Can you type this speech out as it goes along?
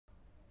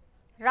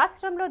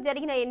రాష్ట్రంలో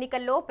జరిగిన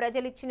ఎన్నికల్లో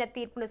ప్రజలిచ్చిన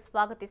తీర్పును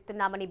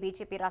స్వాగతిస్తున్నామని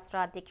బీజేపీ రాష్ట్ర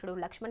అధ్యక్షుడు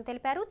లక్ష్మన్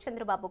తెలిపారు.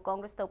 చంద్రబాబు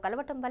కాంగ్రెస్తో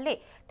కలవటం వల్లే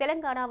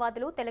తెలంగాణ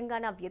వాదులు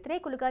తెలంగాణ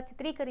వ్యతిరేకులుగా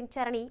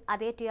చిత్రీకరించారని,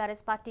 అదే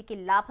టీఆర్ఎస్ పార్టీకి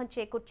లాభం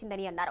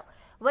చేకూర్చిందని అన్నారు.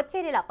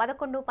 వచ్చే నెల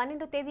 11,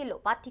 12 తేదీల్లో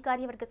పార్టీ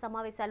కార్యవర్గ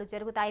సమావేశాలు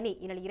జరుగుతాయని,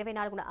 ఈ నెల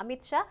 24న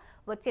అమిత్ షా,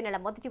 వచ్చే నెల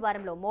మొదటి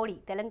వారంలో మోడీ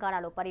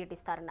తెలంగాణలో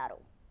పర్యటిస్తారన్నారు.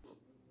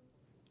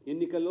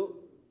 ఎన్నికల్లో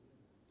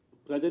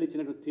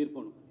ప్రజలిచ్చినటువంటి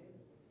తీర్పును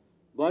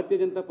భారతీయ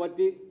జనతా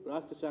పార్టీ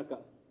రాష్ట్ర శాఖ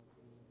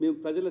మేము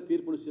ప్రజల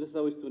తీర్పును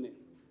శిరసావహిస్తూనే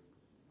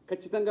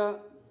ఖచ్చితంగా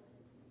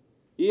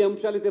ఈ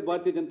అంశాలైతే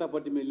భారతీయ జనతా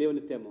పార్టీ మేము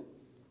లేవనెత్తాము.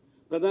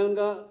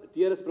 ప్రధానంగా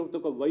టీఆర్ఎస్ ప్రభుత్వం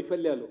యొక్క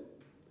వైఫల్యాలు,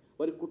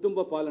 వారి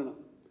కుటుంబ పాలన,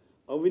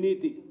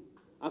 అవినీతి,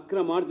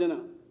 అక్రమార్జన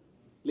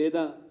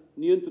లేదా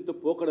నియంత్రిత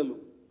పోకడలు,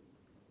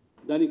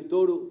 దానికి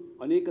తోడు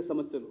అనేక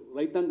సమస్యలు,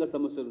 రైతాంగ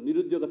సమస్యలు,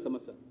 నిరుద్యోగ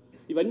సమస్య,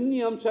 ఇవన్నీ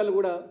అంశాలు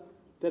కూడా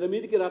తెర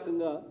మీదికి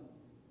రాకంగా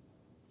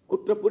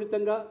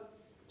కుట్రపూరితంగా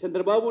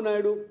చంద్రబాబు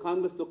నాయుడు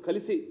కాంగ్రెస్తో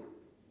కలిసి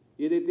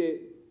ఏదైతే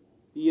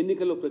ఈ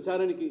ఎన్నికల్లో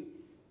ప్రచారానికి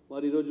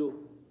వారు ఈరోజు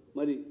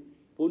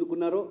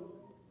పూనుకున్నారో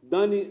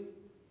దాన్ని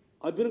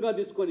అదునుగా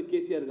తీసుకొని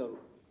కేసీఆర్ గారు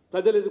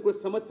ప్రజలు ఎదుర్కొనే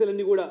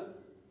సమస్యలన్నీ కూడా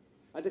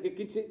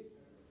అటకెక్కించి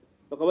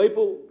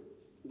ఒకవైపు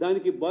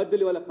దానికి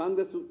బాధ్యులు వాళ్ళ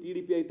కాంగ్రెస్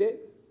టీడీపీ అయితే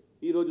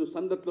ఈరోజు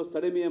సందట్లో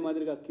సడమియా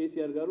మాదిరిగా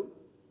కేసీఆర్ గారు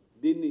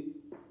దీన్ని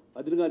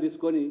అదునుగా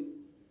తీసుకొని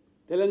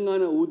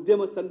తెలంగాణ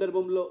ఉద్యమ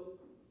సందర్భంలో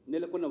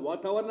నెలకొన్న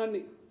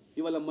వాతావరణాన్ని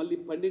ఇవాళ మళ్ళీ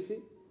పండించి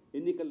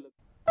ఎన్నికల్లో